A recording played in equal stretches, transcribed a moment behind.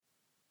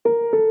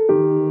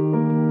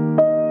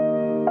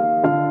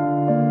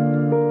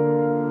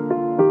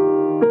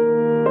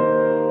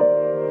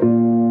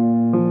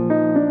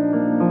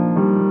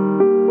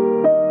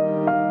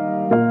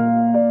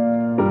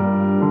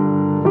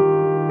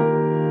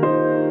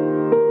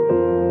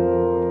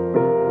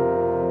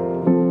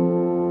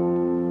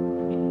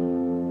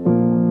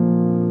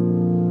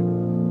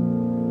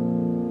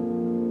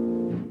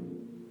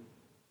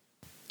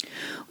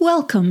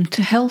Welcome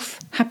to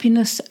Health,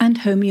 Happiness and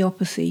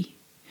Homeopathy.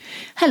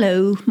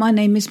 Hello, my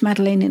name is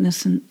Madeleine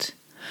Innocent.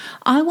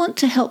 I want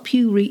to help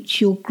you reach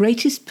your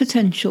greatest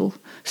potential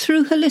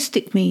through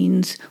holistic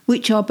means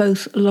which are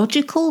both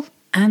logical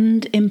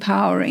and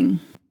empowering.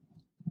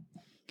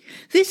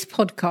 This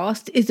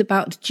podcast is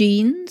about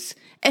genes,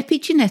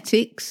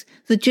 epigenetics,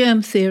 the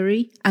germ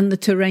theory and the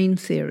terrain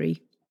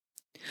theory.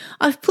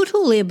 I've put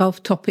all the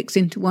above topics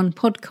into one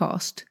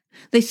podcast.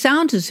 They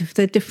sound as if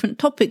they're different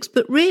topics,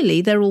 but really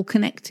they're all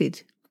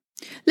connected.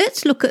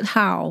 Let's look at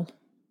how.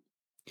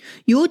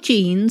 Your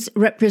genes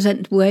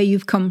represent where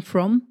you've come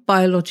from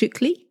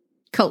biologically,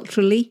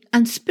 culturally,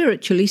 and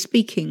spiritually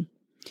speaking.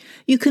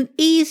 You can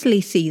easily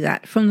see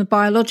that from the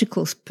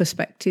biological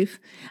perspective,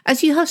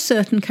 as you have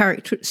certain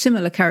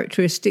similar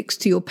characteristics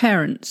to your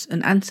parents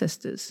and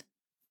ancestors.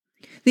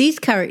 These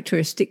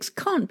characteristics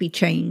can't be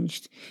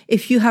changed.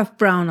 If you have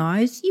brown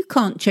eyes, you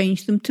can't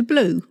change them to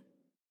blue.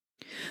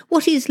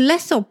 What is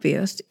less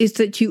obvious is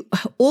that you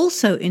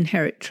also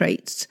inherit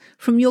traits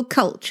from your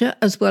culture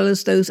as well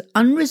as those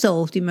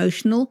unresolved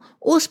emotional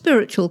or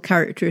spiritual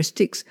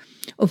characteristics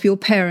of your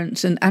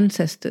parents and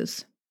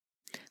ancestors.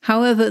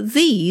 However,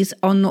 these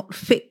are not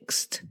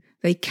fixed.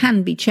 They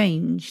can be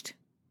changed.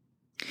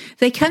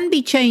 They can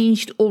be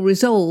changed or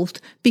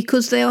resolved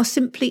because they are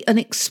simply an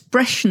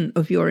expression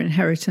of your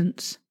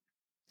inheritance.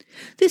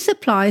 This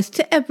applies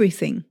to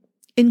everything,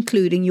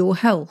 including your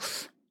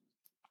health.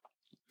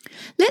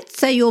 Let's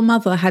say your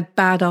mother had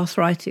bad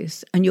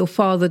arthritis and your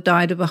father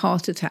died of a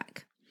heart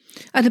attack.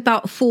 At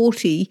about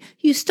 40,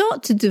 you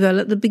start to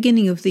develop the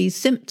beginning of these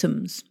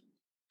symptoms.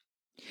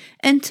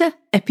 Enter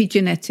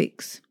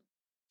epigenetics.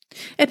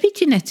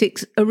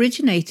 Epigenetics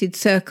originated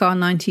circa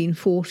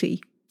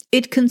 1940.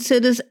 It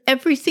considers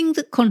everything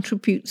that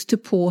contributes to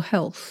poor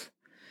health.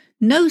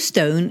 No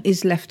stone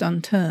is left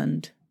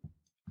unturned.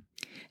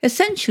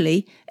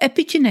 Essentially,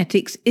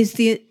 epigenetics is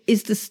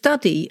the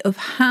study of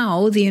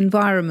how the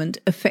environment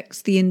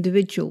affects the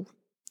individual.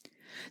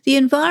 The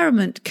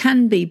environment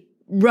can be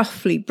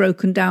roughly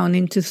broken down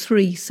into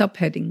three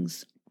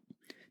subheadings: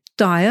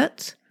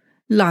 diet,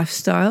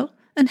 lifestyle,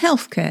 and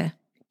healthcare.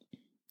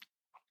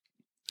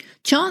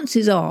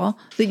 Chances are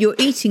that you're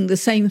eating the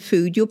same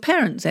food your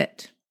parents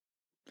ate.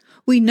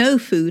 We know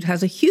food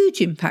has a huge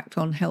impact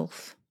on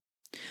health.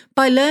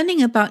 By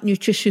learning about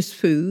nutritious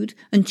food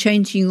and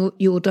changing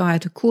your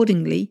diet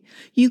accordingly,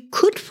 you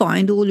could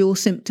find all your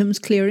symptoms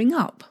clearing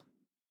up.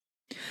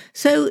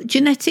 So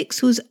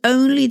genetics was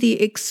only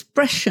the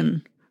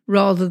expression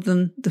rather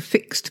than the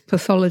fixed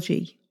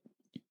pathology.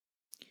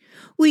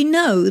 We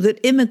know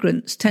that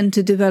immigrants tend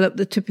to develop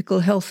the typical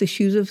health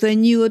issues of their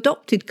new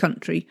adopted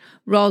country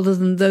rather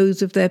than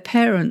those of their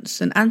parents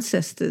and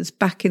ancestors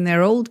back in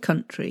their old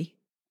country.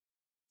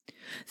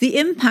 The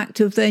impact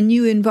of their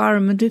new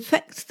environment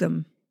affects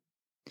them.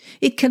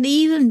 It can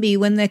even be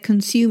when they're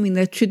consuming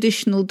their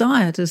traditional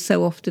diet, as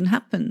so often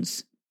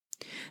happens.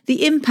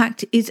 The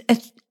impact is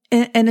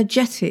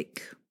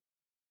energetic.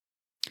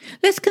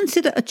 Let's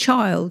consider a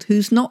child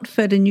who's not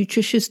fed a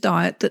nutritious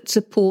diet that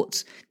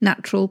supports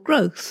natural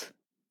growth.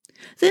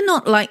 They're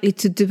not likely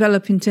to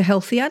develop into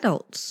healthy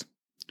adults.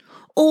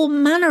 All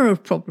manner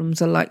of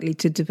problems are likely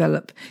to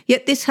develop,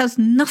 yet this has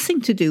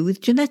nothing to do with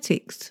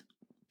genetics.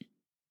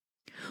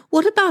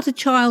 What about a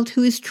child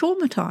who is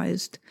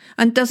traumatized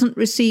and doesn't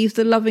receive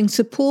the loving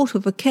support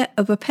of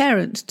a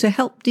parent to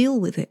help deal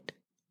with it?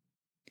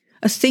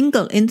 A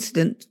single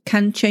incident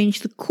can change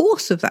the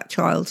course of that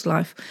child's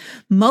life.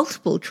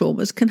 Multiple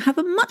traumas can have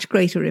a much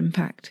greater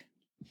impact.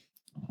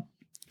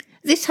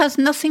 This has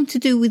nothing to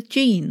do with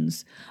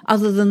genes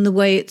other than the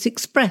way it's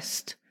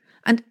expressed,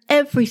 and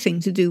everything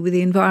to do with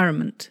the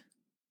environment.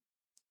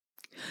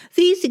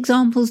 These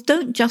examples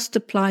don't just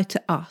apply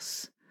to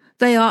us.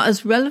 They are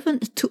as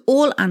relevant to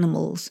all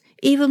animals,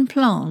 even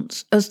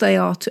plants, as they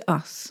are to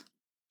us.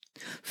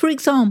 For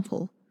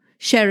example,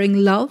 sharing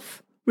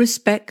love,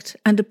 respect,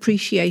 and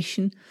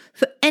appreciation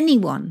for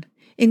anyone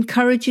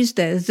encourages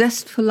their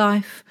zest for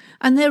life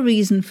and their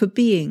reason for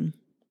being.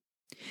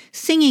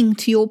 Singing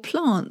to your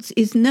plants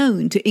is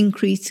known to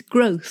increase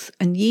growth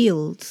and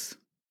yields.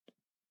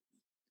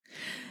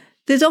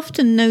 There's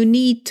often no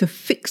need to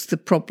fix the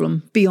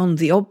problem beyond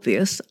the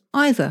obvious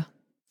either.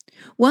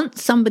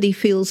 Once somebody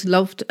feels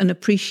loved and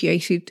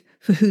appreciated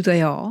for who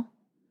they are,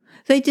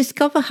 they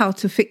discover how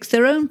to fix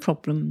their own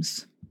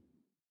problems.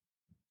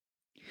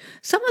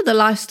 Some of the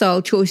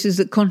lifestyle choices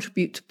that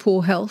contribute to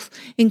poor health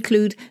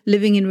include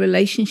living in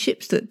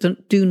relationships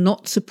that do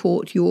not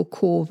support your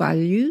core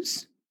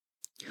values,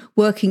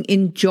 working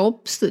in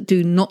jobs that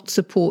do not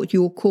support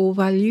your core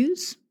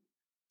values,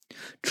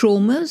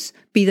 traumas,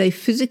 be they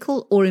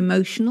physical or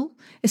emotional,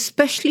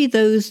 especially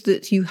those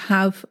that you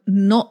have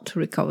not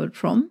recovered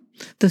from,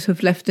 that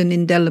have left an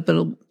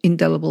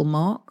indelible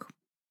mark,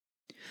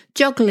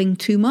 juggling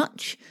too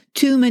much,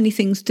 too many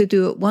things to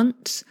do at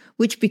once,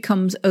 which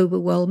becomes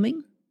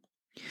overwhelming,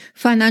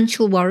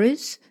 financial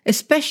worries,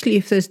 especially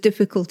if there's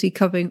difficulty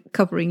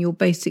covering your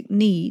basic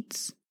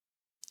needs,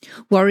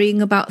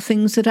 worrying about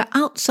things that are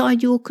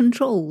outside your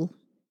control,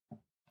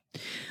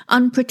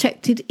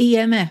 unprotected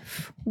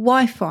EMF,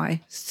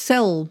 Wi-Fi,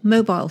 cell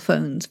mobile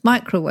phones,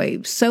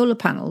 microwaves, solar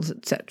panels,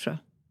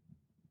 etc.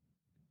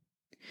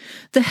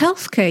 The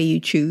healthcare you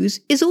choose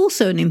is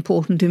also an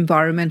important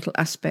environmental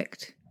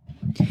aspect.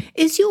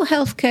 Is your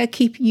healthcare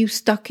keeping you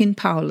stuck in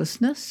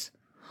powerlessness,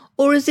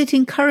 or is it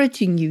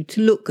encouraging you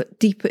to look at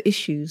deeper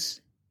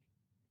issues?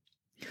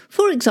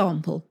 For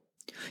example,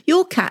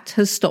 your cat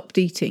has stopped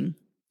eating.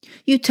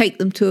 You take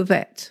them to a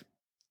vet.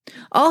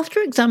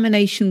 After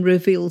examination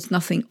reveals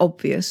nothing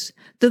obvious,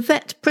 the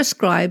vet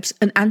prescribes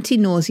an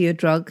anti-nausea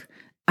drug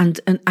and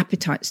an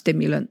appetite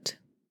stimulant.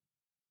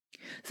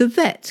 The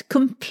vet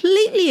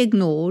completely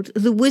ignored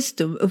the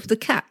wisdom of the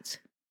cat.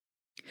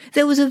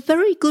 There was a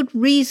very good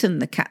reason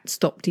the cat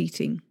stopped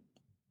eating.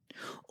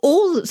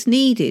 All that's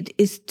needed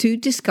is to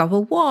discover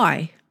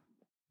why.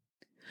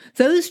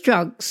 Those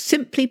drugs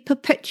simply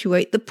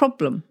perpetuate the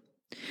problem,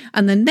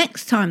 and the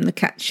next time the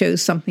cat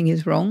shows something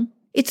is wrong,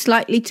 it's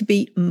likely to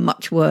be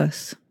much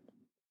worse.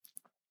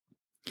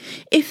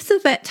 If the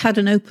vet had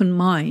an open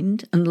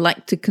mind and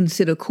liked to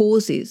consider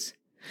causes,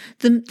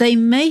 then they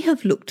may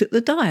have looked at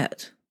the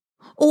diet,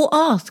 or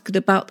asked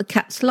about the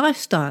cat's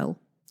lifestyle,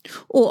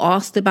 or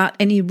asked about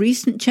any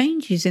recent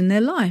changes in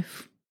their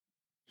life,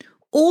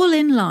 all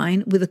in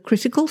line with a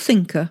critical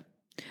thinker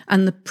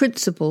and the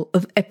principle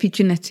of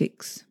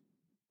epigenetics.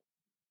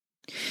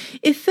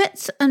 If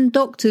vets and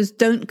doctors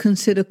don't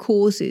consider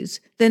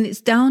causes, then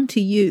it's down to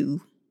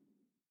you.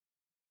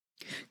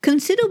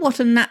 Consider what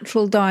a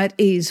natural diet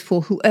is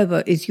for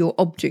whoever is your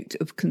object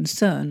of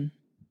concern.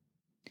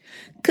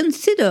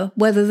 Consider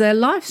whether their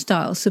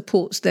lifestyle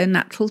supports their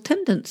natural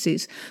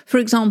tendencies. For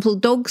example,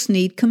 dogs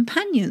need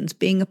companions,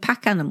 being a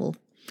pack animal,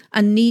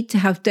 and need to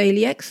have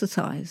daily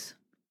exercise.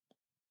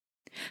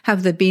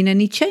 Have there been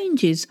any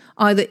changes,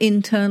 either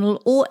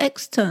internal or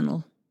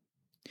external?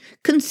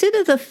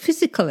 Consider the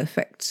physical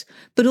effects,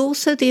 but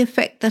also the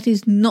effect that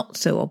is not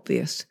so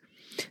obvious,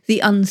 the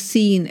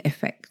unseen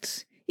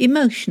effects,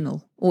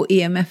 emotional or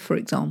EMF, for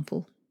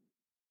example.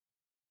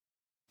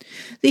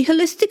 The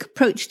holistic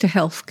approach to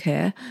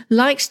healthcare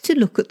likes to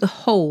look at the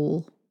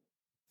whole.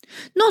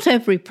 Not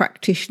every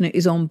practitioner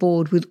is on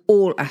board with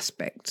all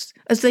aspects,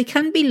 as they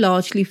can be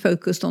largely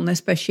focused on their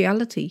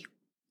speciality,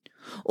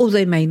 or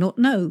they may not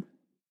know.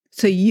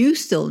 So you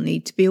still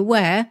need to be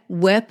aware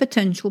where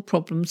potential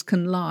problems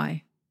can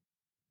lie.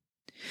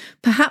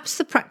 Perhaps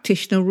the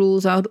practitioner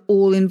rules out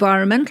all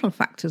environmental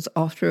factors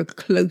after a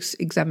close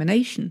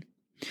examination.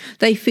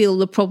 They feel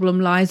the problem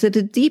lies at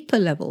a deeper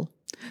level,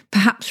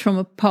 perhaps from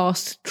a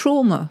past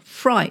trauma,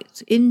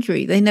 fright,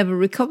 injury they never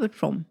recovered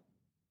from.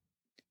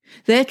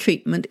 Their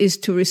treatment is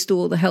to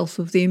restore the health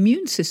of the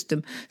immune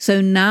system,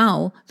 so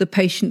now the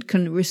patient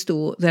can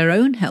restore their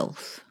own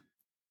health.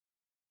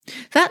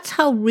 That's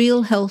how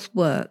real health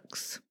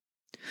works,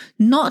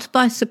 not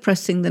by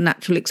suppressing the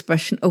natural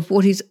expression of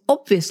what is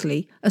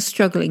obviously a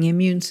struggling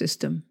immune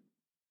system.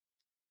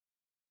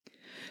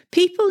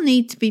 People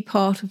need to be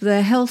part of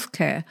their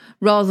healthcare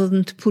rather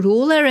than to put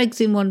all their eggs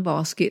in one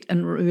basket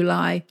and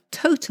rely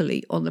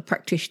totally on the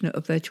practitioner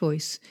of their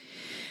choice.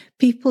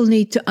 People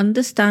need to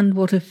understand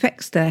what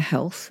affects their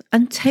health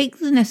and take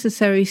the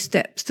necessary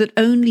steps that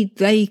only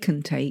they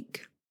can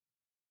take.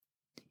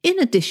 In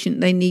addition,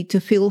 they need to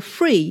feel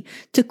free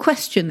to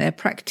question their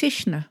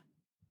practitioner.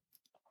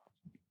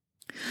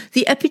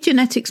 The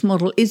epigenetics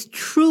model is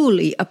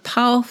truly a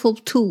powerful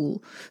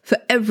tool for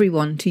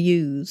everyone to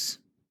use.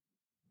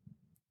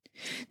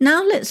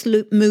 Now let's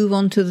move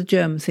on to the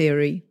germ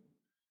theory.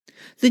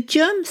 The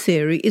germ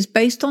theory is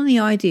based on the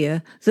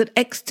idea that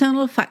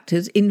external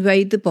factors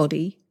invade the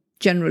body,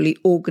 generally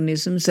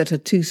organisms that are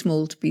too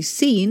small to be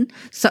seen,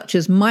 such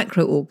as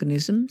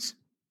microorganisms.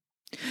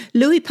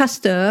 Louis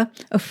Pasteur,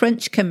 a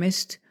French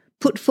chemist,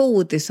 put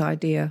forward this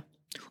idea,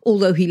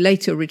 although he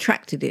later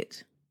retracted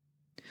it.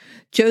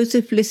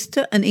 Joseph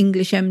Lister, an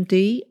English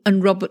MD,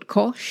 and Robert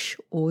Koch,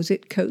 or is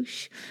it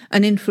Koch,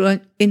 an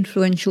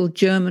influential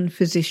German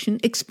physician,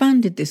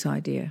 expanded this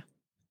idea.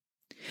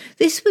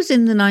 This was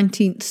in the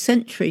 19th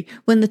century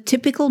when the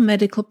typical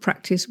medical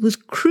practice was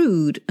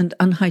crude and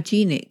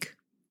unhygienic.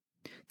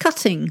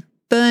 Cutting,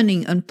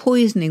 burning and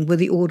poisoning were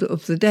the order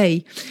of the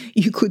day.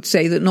 You could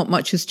say that not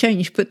much has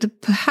changed,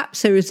 but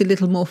perhaps there is a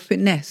little more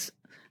finesse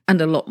and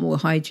a lot more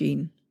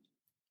hygiene.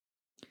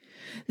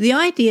 The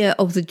idea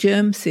of the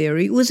germ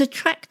theory was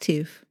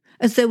attractive,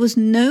 as there was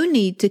no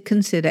need to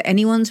consider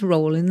anyone's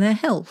role in their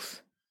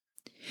health.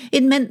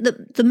 It meant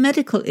that the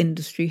medical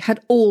industry had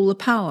all the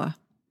power.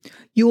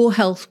 Your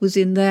health was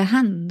in their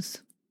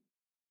hands.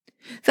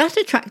 That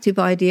attractive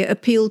idea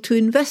appealed to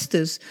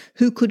investors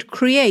who could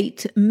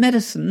create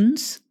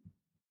medicines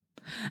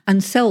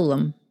and sell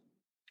them.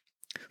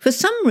 For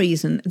some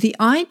reason, the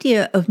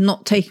idea of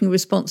not taking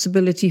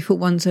responsibility for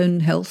one's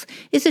own health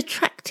is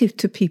attractive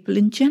to people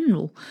in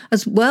general,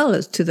 as well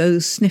as to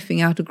those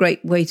sniffing out a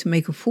great way to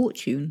make a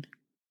fortune.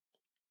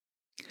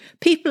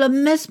 People are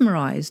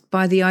mesmerized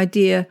by the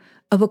idea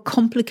of a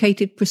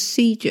complicated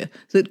procedure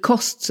that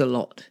costs a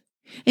lot,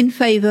 in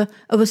favor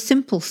of a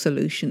simple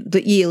solution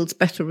that yields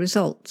better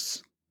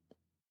results.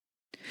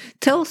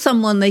 Tell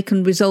someone they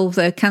can resolve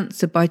their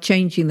cancer by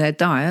changing their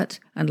diet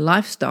and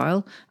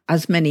lifestyle,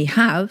 as many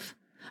have,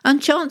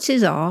 and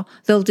chances are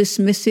they'll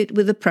dismiss it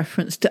with a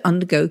preference to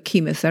undergo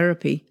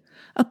chemotherapy,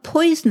 a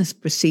poisonous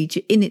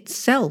procedure in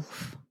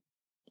itself.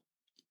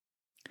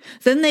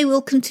 Then they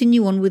will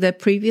continue on with their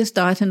previous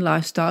diet and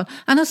lifestyle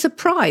and are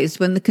surprised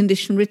when the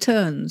condition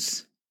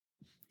returns.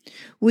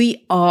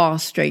 We are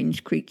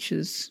strange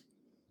creatures.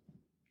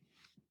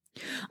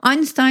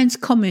 Einstein's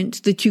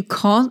comment that you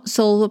can't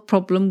solve a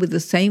problem with the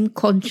same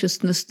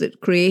consciousness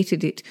that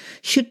created it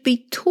should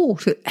be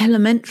taught at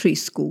elementary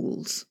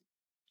schools.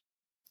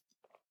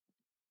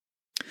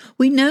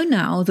 We know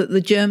now that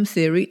the germ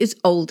theory is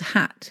old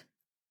hat.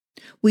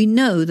 We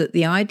know that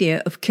the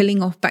idea of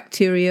killing off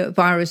bacteria,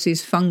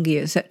 viruses, fungi,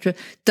 etc.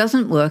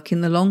 doesn't work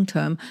in the long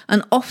term,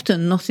 and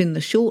often not in the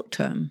short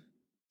term.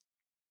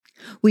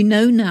 We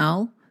know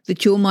now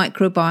that your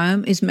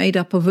microbiome is made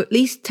up of at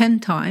least 10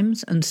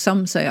 times, and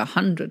some say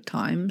 100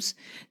 times,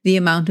 the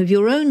amount of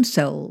your own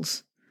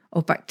cells,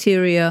 of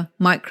bacteria,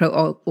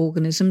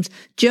 microorganisms,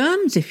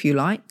 germs if you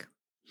like,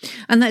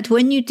 and that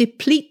when you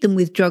deplete them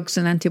with drugs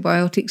and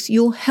antibiotics,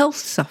 your health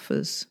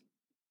suffers.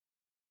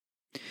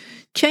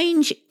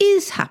 Change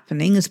is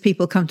happening as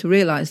people come to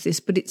realise this,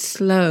 but it's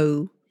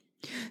slow.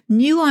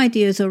 New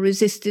ideas are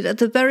resisted at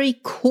the very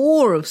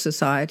core of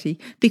society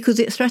because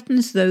it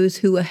threatens those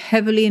who are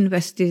heavily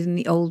invested in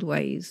the old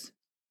ways.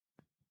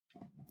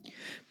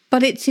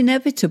 But it's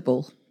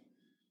inevitable.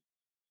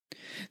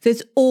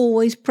 There's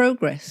always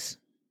progress.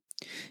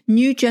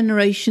 New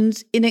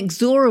generations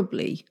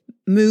inexorably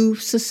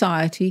move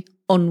society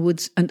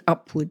onwards and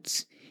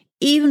upwards,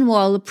 even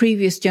while the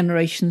previous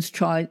generations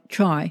try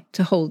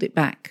to hold it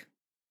back.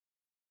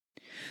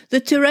 The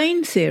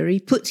terrain theory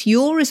puts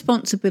your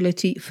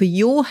responsibility for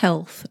your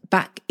health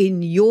back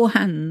in your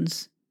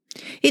hands.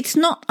 It's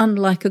not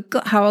unlike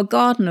how a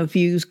gardener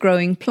views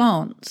growing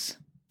plants.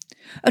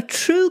 A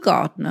true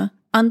gardener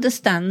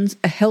understands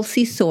a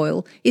healthy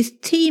soil is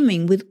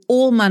teeming with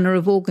all manner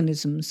of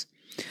organisms,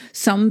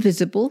 some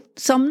visible,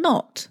 some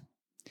not.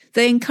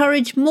 They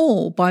encourage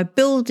more by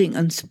building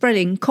and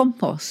spreading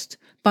compost,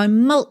 by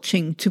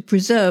mulching to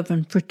preserve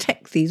and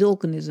protect these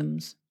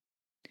organisms.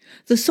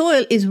 The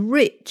soil is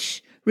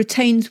rich,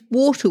 retains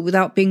water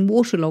without being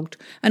waterlogged,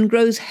 and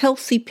grows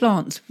healthy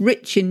plants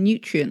rich in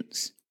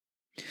nutrients.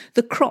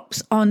 The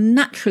crops are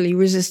naturally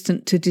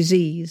resistant to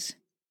disease.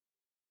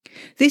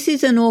 This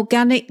is an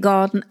organic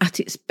garden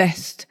at its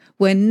best,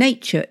 where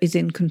nature is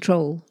in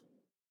control.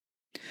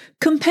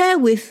 Compare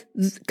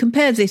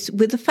this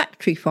with a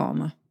factory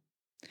farmer.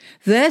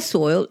 Their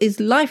soil is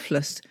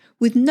lifeless,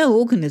 with no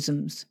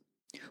organisms,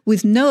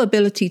 with no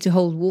ability to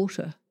hold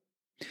water.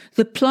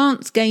 The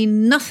plants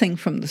gain nothing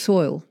from the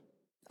soil,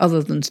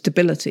 other than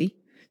stability,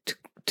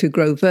 to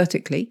grow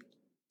vertically.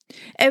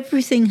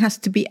 Everything has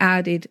to be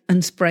added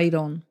and sprayed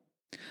on.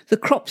 The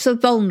crops are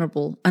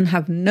vulnerable and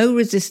have no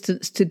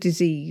resistance to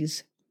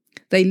disease.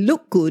 They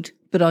look good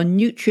but are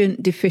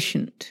nutrient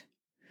deficient.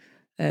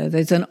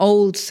 There's an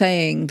old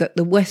saying that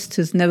the West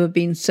has never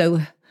been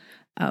so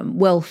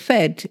well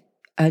fed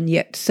and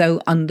yet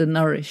so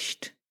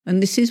undernourished.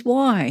 And this is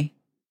why.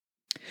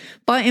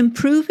 By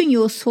improving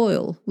your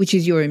soil, which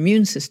is your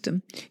immune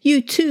system,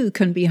 you too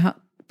can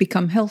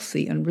become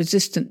healthy and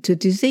resistant to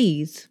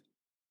disease.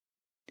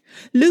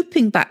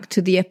 Looping back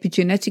to the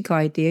epigenetic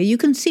idea, you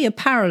can see a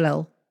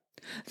parallel.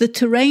 The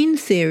terrain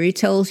theory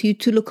tells you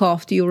to look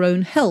after your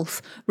own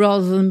health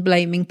rather than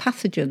blaming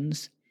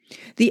pathogens.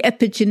 The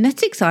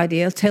epigenetics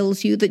idea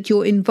tells you that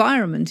your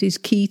environment is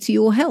key to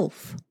your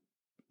health.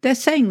 They're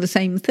saying the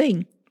same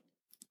thing.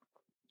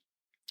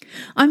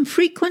 I'm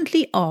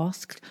frequently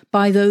asked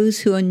by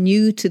those who are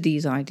new to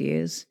these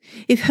ideas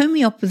if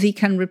homeopathy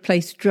can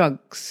replace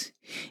drugs,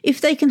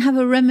 if they can have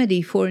a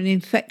remedy for an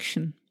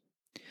infection.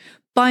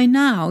 By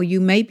now, you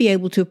may be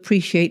able to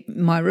appreciate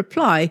my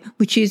reply,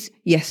 which is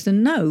yes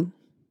and no.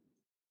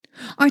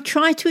 I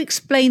try to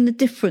explain the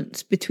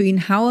difference between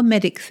how a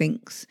medic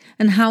thinks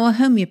and how a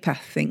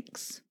homeopath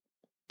thinks.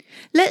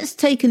 Let's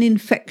take an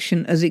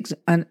infection as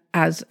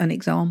an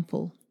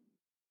example.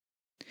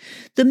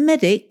 The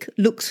medic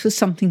looks for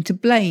something to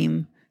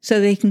blame so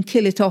they can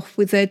kill it off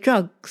with their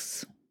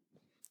drugs.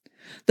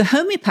 The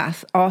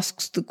homeopath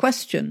asks the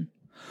question,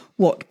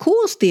 what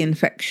caused the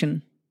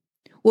infection?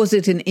 Was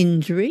it an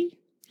injury?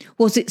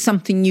 Was it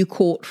something you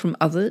caught from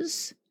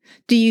others?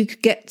 Do you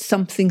get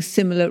something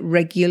similar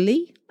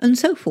regularly? And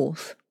so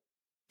forth.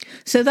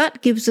 So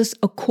that gives us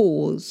a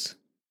cause.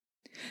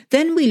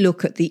 Then we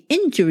look at the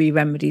injury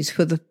remedies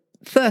for the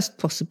first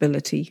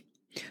possibility,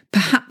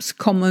 perhaps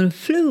common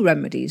flu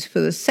remedies for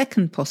the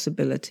second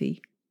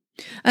possibility,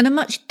 and a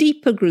much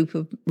deeper group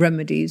of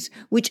remedies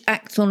which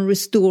acts on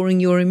restoring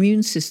your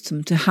immune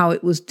system to how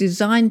it was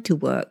designed to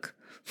work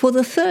for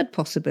the third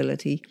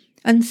possibility,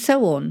 and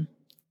so on.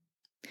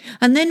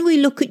 And then we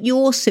look at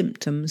your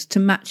symptoms to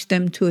match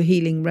them to a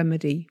healing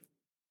remedy.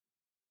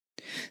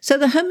 So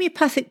the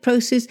homeopathic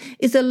process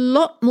is a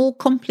lot more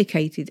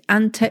complicated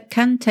and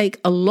can take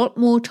a lot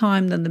more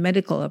time than the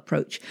medical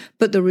approach,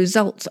 but the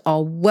results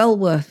are well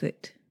worth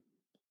it.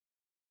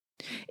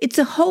 It's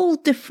a whole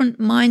different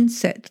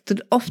mindset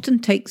that often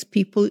takes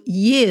people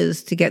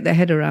years to get their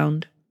head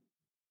around.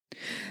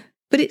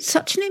 But it's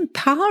such an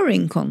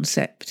empowering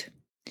concept.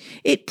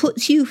 It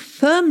puts you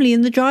firmly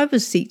in the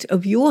driver's seat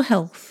of your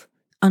health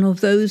and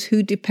of those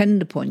who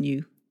depend upon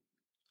you.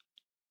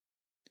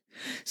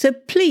 So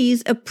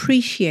please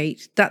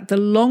appreciate that the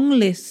long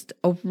list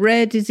of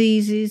rare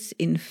diseases,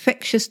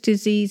 infectious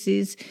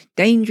diseases,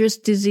 dangerous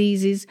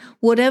diseases,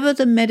 whatever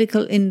the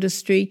medical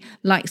industry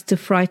likes to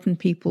frighten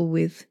people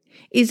with,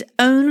 is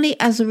only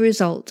as a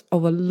result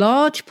of a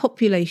large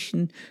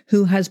population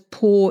who has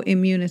poor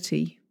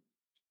immunity.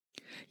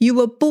 You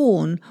were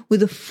born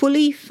with a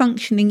fully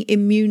functioning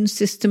immune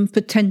system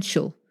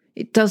potential.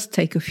 It does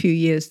take a few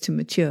years to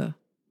mature.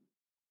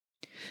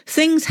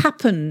 Things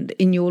happened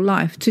in your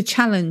life to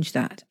challenge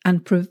that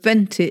and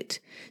prevent it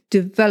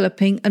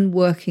developing and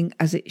working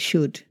as it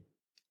should.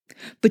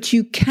 But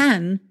you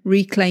can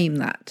reclaim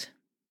that.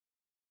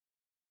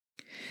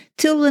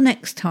 Till the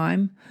next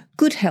time,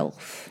 good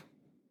health.